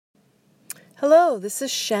Hello, this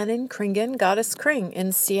is Shannon Kringen, Goddess Kring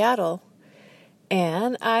in Seattle,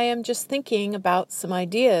 and I am just thinking about some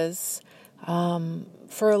ideas.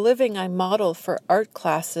 For a living, I model for art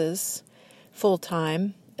classes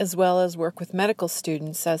full-time, as well as work with medical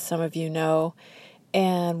students, as some of you know.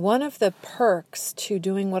 And one of the perks to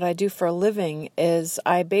doing what I do for a living is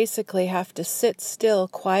I basically have to sit still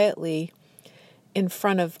quietly in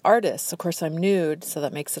front of artists. Of course, I'm nude, so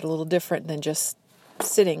that makes it a little different than just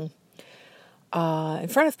sitting in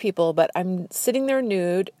front of people, but I'm sitting there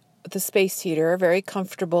nude with a space heater, very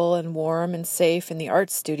comfortable and warm and safe in the art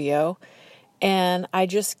studio, and I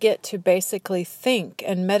just get to basically think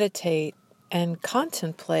and meditate and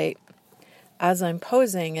contemplate as I'm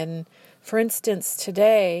posing. And for instance,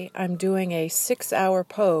 today I'm doing a 6-hour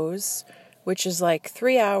pose, which is like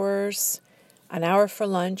 3 hours, an hour for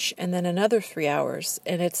lunch, and then another 3 hours.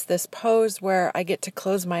 And it's this pose where I get to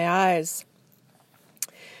close my eyes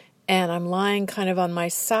and I'm lying kind of on my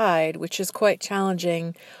side, which is quite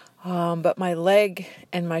challenging, but my leg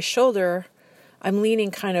and my shoulder, I'm leaning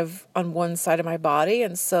kind of on one side of my body,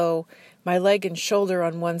 and so my leg and shoulder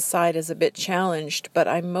on one side is a bit challenged, but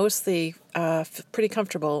I'm mostly pretty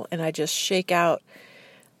comfortable, and I just shake out.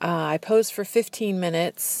 I pose for 15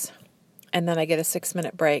 minutes, and then I get a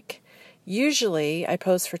 6-minute break. Usually I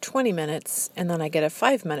pose for 20 minutes, and then I get a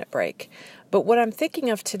 5-minute break. But what I'm thinking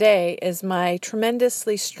of today is my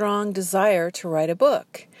tremendously strong desire to write a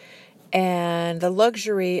book. And the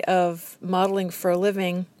luxury of modeling for a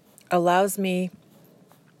living allows me,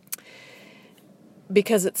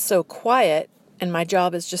 because it's so quiet and my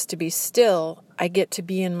job is just to be still, I get to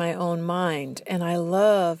be in my own mind. And I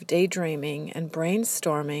love daydreaming and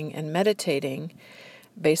brainstorming and meditating,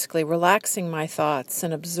 basically relaxing my thoughts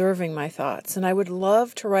and observing my thoughts. And I would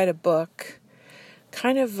love to write a book,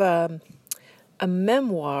 kind of a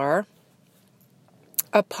memoir,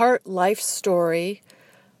 a part life story,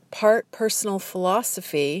 part personal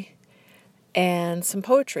philosophy, and some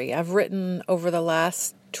poetry. I've written over the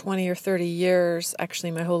last 20 or 30 years, actually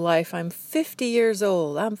my whole life. I'm 50 years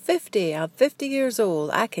old. I'm 50 years old.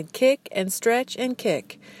 I can kick and stretch and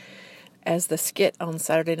kick, as the skit on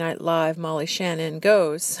Saturday Night Live, Molly Shannon,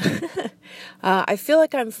 goes. I feel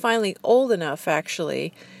like I'm finally old enough,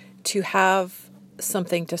 actually, to have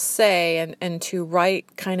something to say and to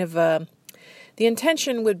write kind of the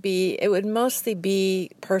intention would be, it would mostly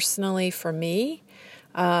be personally for me,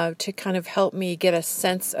 to kind of help me get a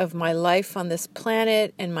sense of my life on this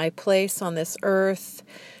planet and my place on this earth.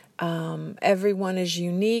 Everyone is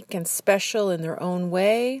unique and special in their own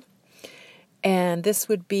way. And this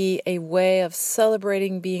would be a way of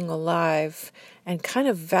celebrating being alive and kind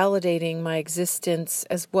of validating my existence,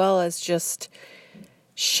 as well as just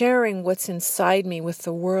sharing what's inside me with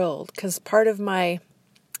the world. Because part of my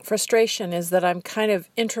frustration is that I'm kind of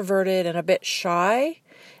introverted and a bit shy.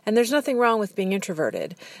 And there's nothing wrong with being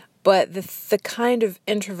introverted. But the kind of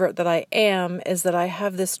introvert that I am is that I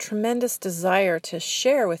have this tremendous desire to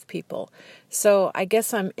share with people. So I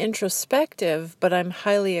guess I'm introspective, but I'm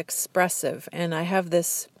highly expressive. And I have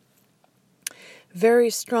this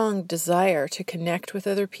very strong desire to connect with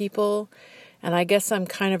other people. And I guess I'm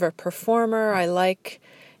kind of a performer. I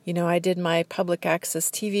did my public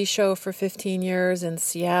access TV show for 15 years in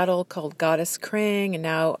Seattle called Goddess Kring. And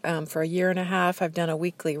now for a year and a half, I've done a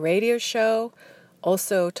weekly radio show,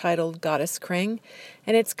 also titled Goddess Kring.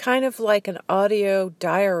 And it's kind of like an audio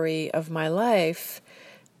diary of my life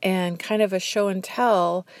and kind of a show and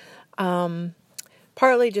tell,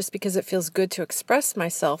 partly just because it feels good to express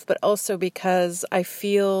myself, but also because I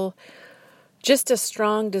feel just a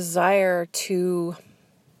strong desire to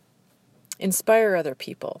inspire other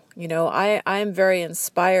people. I'm very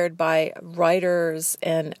inspired by writers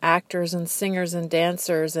and actors and singers and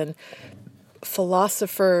dancers and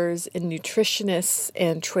philosophers and nutritionists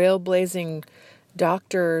and trailblazing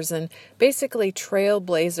doctors. And basically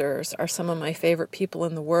trailblazers are some of my favorite people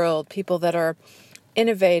in the world, people that are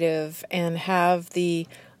innovative and have the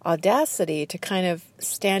audacity to kind of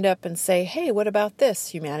stand up and say, hey, what about this,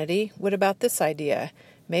 humanity? What about this idea?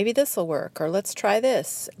 Maybe this will work, or let's try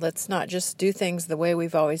this. Let's not just do things the way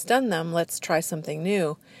we've always done them. Let's try something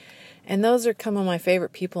new. And those are some of my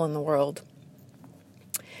favorite people in the world.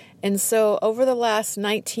 And so over the last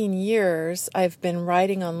 19 years, I've been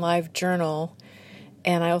writing on LiveJournal,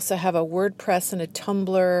 and I also have a WordPress and a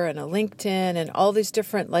Tumblr and a LinkedIn and all these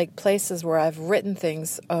different places where I've written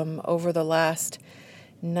things over the last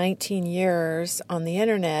 19 years on the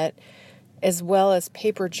internet, as well as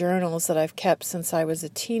paper journals that I've kept since I was a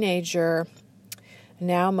teenager.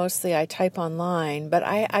 Now mostly I type online, but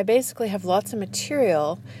I basically have lots of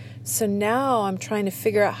material. So now I'm trying to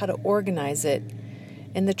figure out how to organize it.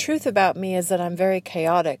 And the truth about me is that I'm very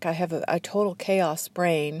chaotic. I have a total chaos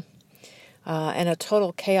brain and a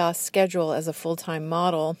total chaos schedule as a full-time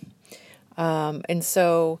model. And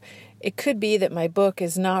so it could be that my book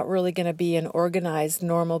is not really going to be an organized,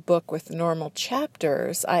 normal book with normal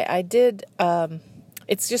chapters.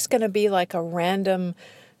 It's just going to be like a random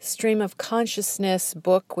stream of consciousness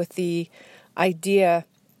book with the idea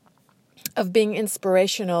of being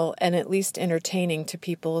inspirational and at least entertaining to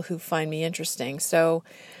people who find me interesting. So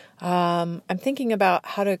I'm thinking about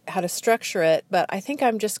how to structure it, but I think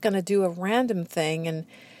I'm just going to do a random thing and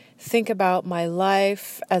think about my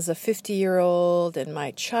life as a 50-year-old and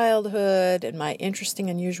my childhood and my interesting,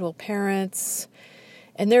 unusual parents.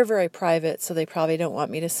 And they're very private, so they probably don't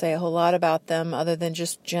want me to say a whole lot about them other than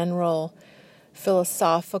just general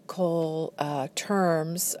philosophical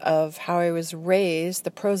terms of how I was raised,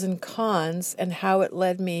 the pros and cons, and how it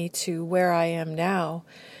led me to where I am now.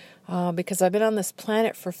 Because I've been on this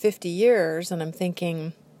planet for 50 years, and I'm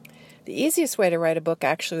thinking the easiest way to write a book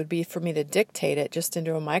actually would be for me to dictate it just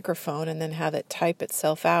into a microphone and then have it type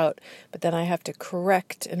itself out. But then I have to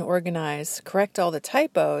correct all the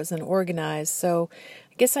typos and organize. So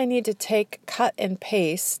I guess I need to cut and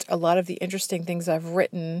paste a lot of the interesting things I've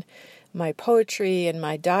written, my poetry and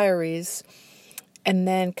my diaries, and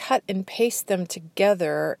then cut and paste them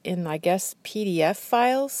together in, I guess, PDF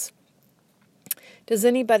files. Does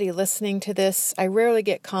anybody listening to this, I rarely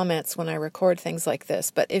get comments when I record things like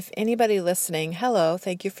this, but if anybody listening, hello,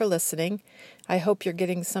 thank you for listening. I hope you're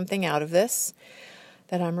getting something out of this,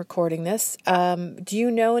 that I'm recording this. Do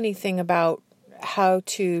you know anything about how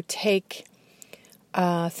to take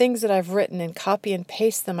things that I've written and copy and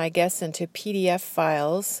paste them, I guess, into PDF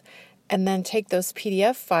files, and then take those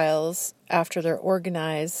PDF files after they're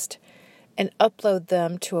organized and upload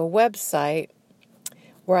them to a website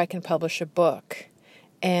where I can publish a book?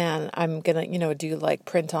 And I'm going to, do like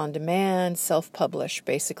print on demand, self-publish,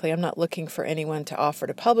 basically. I'm not looking for anyone to offer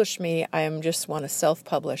to publish me. I just want to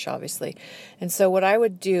self-publish, obviously. And so what I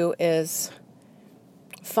would do is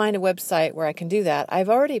find a website where I can do that. I've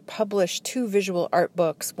already published 2 visual art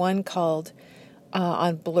books, one called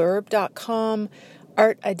on blurb.com,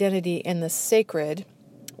 Art, Identity, and the Sacred,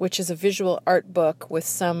 which is a visual art book with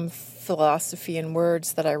some philosophy and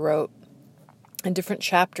words that I wrote, and different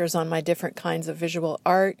chapters on my different kinds of visual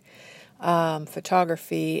art,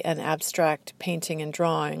 photography, and abstract painting and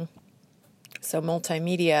drawing, so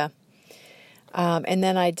multimedia. And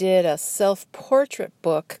then I did a self-portrait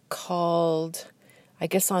book called, I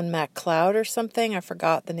guess on MacLeod or something, I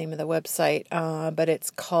forgot the name of the website, but it's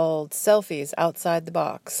called Selfies Outside the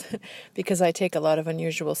Box, because I take a lot of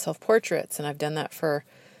unusual self-portraits, and I've done that for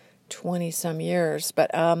 20-some years. But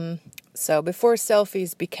so before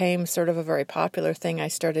selfies became sort of a very popular thing, I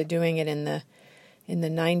started doing it in the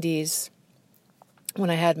 90s when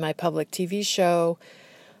I had my public TV show.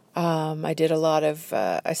 I did a lot of,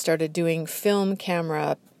 I started doing film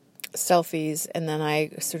camera selfies, and then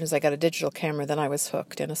as soon as I got a digital camera, then I was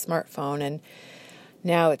hooked in a smartphone. And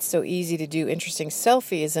now it's so easy to do interesting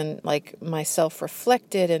selfies, and like myself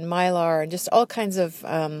reflected in Mylar and just all kinds of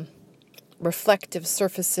reflective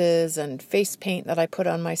surfaces and face paint that I put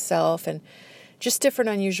on myself, and just different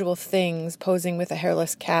unusual things, posing with a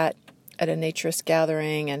hairless cat at a naturist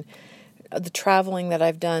gathering, and the traveling that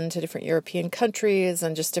I've done to different European countries,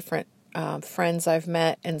 and just different friends I've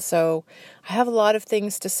met. And so I have a lot of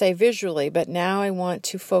things to say visually, but now I want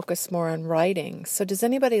to focus more on writing. So does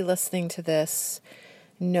anybody listening to this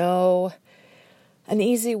know an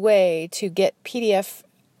easy way to get PDF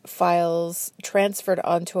files transferred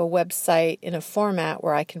onto a website in a format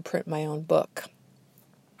where I can print my own book?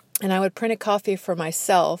 And I would print a copy for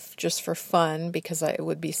myself just for fun, because it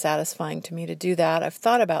would be satisfying to me to do that. I've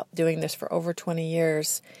thought about doing this for over 20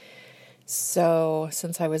 years. So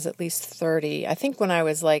since I was at least 30, I think when I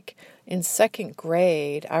was like in 2nd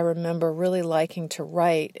grade, I remember really liking to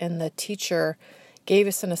write, and the teacher gave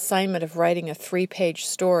us an assignment of writing a 3-page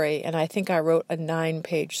story, and I think I wrote a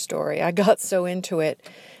 9-page story. I got so into it.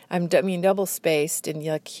 Double-spaced in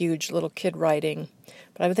like huge little kid writing.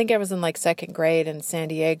 But I think I was in like 2nd grade in San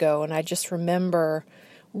Diego, and I just remember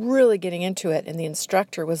really getting into it, and the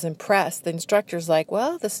instructor was impressed. The instructor's like,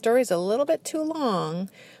 well, the story's a little bit too long,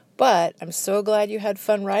 but I'm so glad you had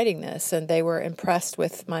fun writing this. And they were impressed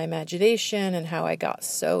with my imagination and how I got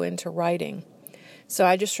so into writing. So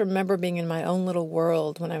I just remember being in my own little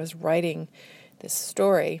world when I was writing this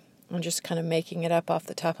story and just kind of making it up off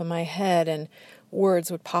the top of my head, and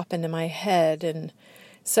words would pop into my head. And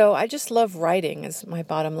so I just love writing is my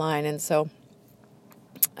bottom line. And so,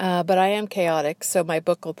 but I am chaotic, so my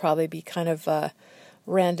book will probably be kind of a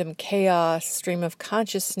random chaos, stream of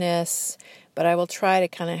consciousness, but I will try to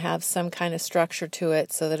kind of have some kind of structure to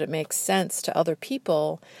it so that it makes sense to other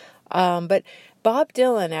people. But Bob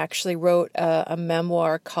Dylan actually wrote a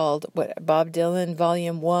memoir called Bob Dylan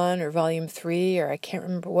Volume 1 or Volume 3, or I can't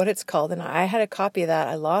remember what it's called. And I had a copy of that.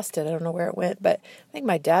 I lost it. I don't know where it went, but I think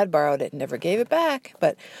my dad borrowed it and never gave it back.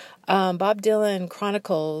 But Bob Dylan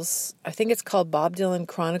Chronicles, I think it's called Bob Dylan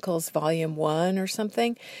Chronicles Volume 1 or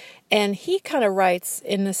something. And he kind of writes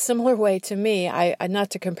in a similar way to me. I not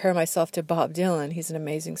to compare myself to Bob Dylan. He's an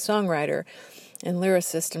amazing songwriter and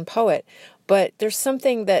lyricist and poet. But there's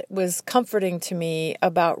something that was comforting to me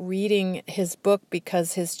about reading his book,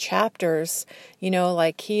 because his chapters,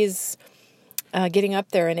 like he's getting up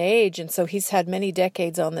there in age, and so he's had many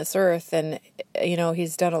decades on this earth, and,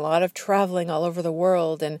 he's done a lot of traveling all over the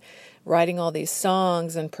world and writing all these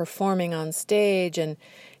songs and performing on stage, and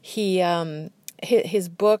his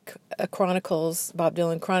book, Chronicles, Bob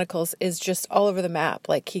Dylan Chronicles, is just all over the map.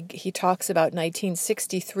 Like he talks about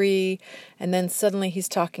 1963, and then suddenly he's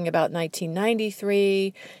talking about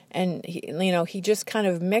 1993, and he just kind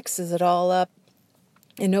of mixes it all up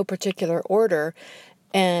in no particular order.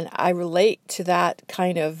 And I relate to that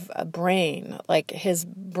kind of brain. Like his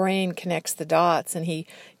brain connects the dots, and he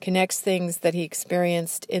connects things that he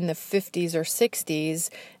experienced in the 50s or 60s,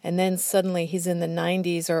 and then suddenly he's in the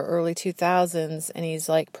 90s or early 2000s, and he's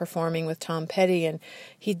like performing with Tom Petty, and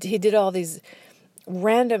he did all these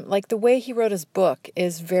random, like the way he wrote his book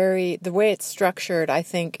is the way it's structured, I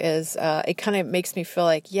think is, it kind of makes me feel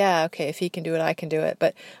like, yeah, okay, if he can do it, I can do it.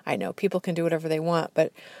 But I know people can do whatever they want,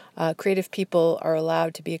 but creative people are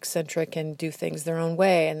allowed to be eccentric and do things their own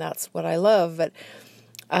way, and that's what I love. But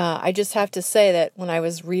I just have to say that when I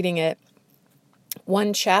was reading it,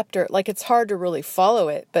 one chapter, like it's hard to really follow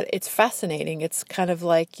it, but it's fascinating. It's kind of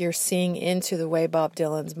like you're seeing into the way Bob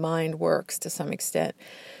Dylan's mind works to some extent.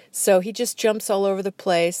 So he just jumps all over the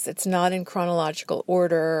place. It's not in chronological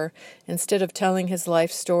order. Instead of telling his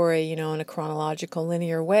life story, in a chronological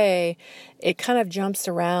linear way, it kind of jumps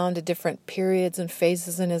around to different periods and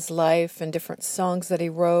phases in his life and different songs that he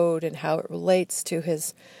wrote and how it relates to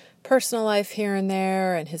his personal life here and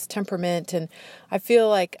there and his temperament. And I feel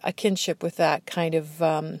like a kinship with that kind of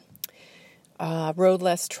road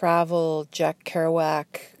less traveled, Jack Kerouac,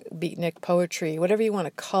 beatnik poetry, whatever you want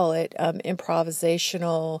to call it,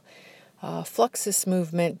 improvisational, Fluxus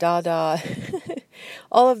movement, Dada.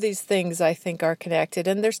 All of these things I think are connected.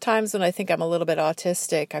 And there's times when I think I'm a little bit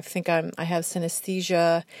autistic. I think I have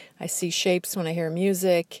synesthesia. I see shapes when I hear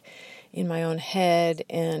music in my own head,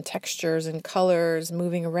 and textures and colors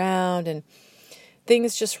moving around, and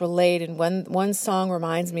things just relate. And one song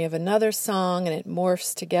reminds me of another song, and it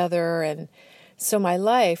morphs together. And so my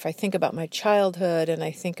life, I think about my childhood, and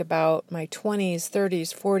I think about my 20s,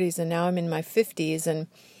 30s, 40s, and now I'm in my 50s, and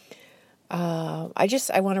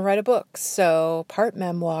I want to write a book. So part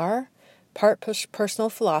memoir, part personal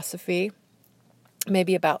philosophy,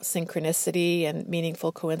 maybe about synchronicity and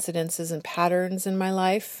meaningful coincidences and patterns in my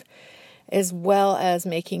life, as well as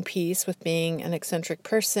making peace with being an eccentric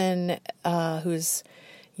person who's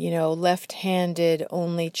left-handed,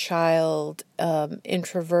 only child,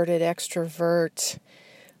 introverted, extrovert,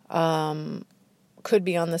 could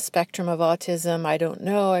be on the spectrum of autism. I don't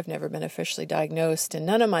know. I've never been officially diagnosed, and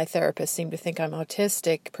none of my therapists seem to think I'm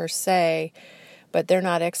autistic per se, but they're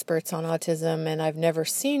not experts on autism, and I've never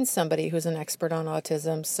seen somebody who's an expert on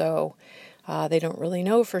autism, so they don't really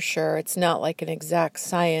know for sure. It's not like an exact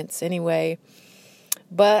science anyway.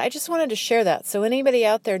 But I just wanted to share that. So anybody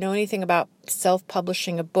out there know anything about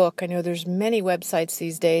self-publishing a book? I know there's many websites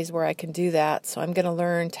these days where I can do that. So I'm going to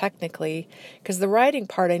learn technically, because the writing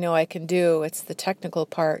part I know I can do. It's the technical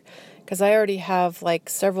part, because I already have like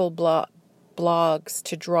several blogs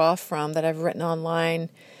to draw from that I've written online,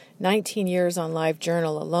 19 years on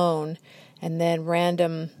LiveJournal alone, and then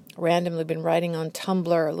randomly been writing on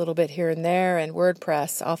Tumblr a little bit here and there, and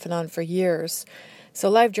WordPress off and on for years. So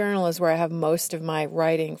LiveJournal is where I have most of my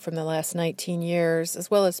writing from the last 19 years, as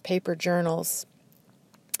well as paper journals.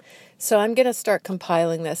 So I'm going to start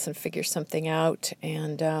compiling this and figure something out.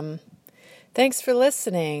 And thanks for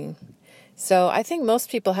listening. So I think most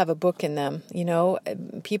people have a book in them.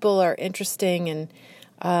 People are interesting, and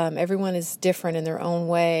everyone is different in their own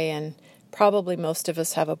way. And probably most of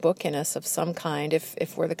us have a book in us of some kind.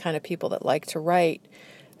 If we're the kind of people that like to write,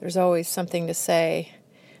 there's always something to say.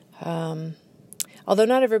 Although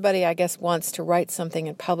not everybody, I guess, wants to write something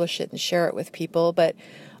and publish it and share it with people, but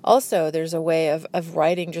also there's a way of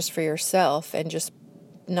writing just for yourself and just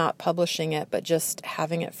not publishing it, but just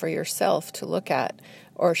having it for yourself to look at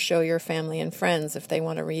or show your family and friends if they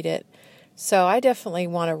want to read it. So I definitely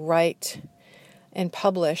want to write and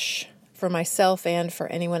publish for myself and for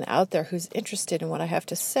anyone out there who's interested in what I have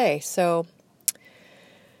to say. So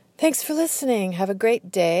thanks for listening. Have a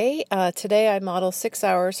great day. Today I model 6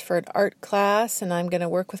 hours for an art class, and I'm going to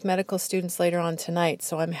work with medical students later on tonight.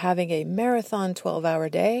 So I'm having a marathon 12-hour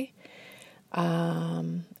day.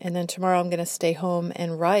 And then tomorrow I'm going to stay home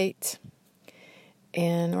and write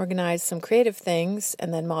and organize some creative things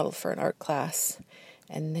and then model for an art class.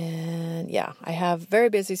 And then, I have a very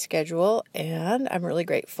busy schedule, and I'm really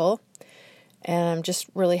grateful. And I'm just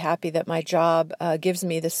really happy that my job gives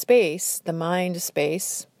me the space, the mind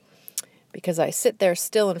space, because I sit there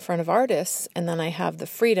still in front of artists, and then I have the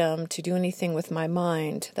freedom to do anything with my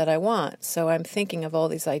mind that I want. So I'm thinking of all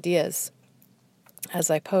these ideas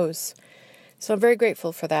as I pose. So I'm very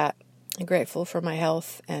grateful for that. I'm grateful for my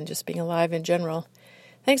health and just being alive in general.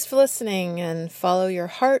 Thanks for listening, and follow your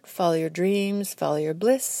heart, follow your dreams, follow your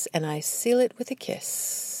bliss, and I seal it with a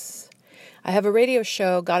kiss. I have a radio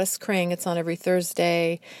show, Goddess Kring. It's on every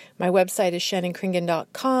Thursday. My website is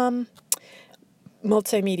shannonkringen.com.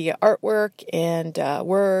 Multimedia artwork and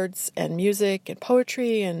words and music and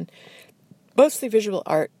poetry and mostly visual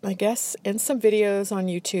art, I guess, and some videos on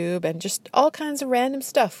YouTube and just all kinds of random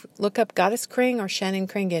stuff. Look up Goddess Kring or Shannon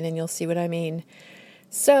Kringen and you'll see what I mean.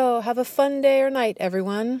 So have a fun day or night,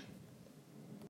 everyone.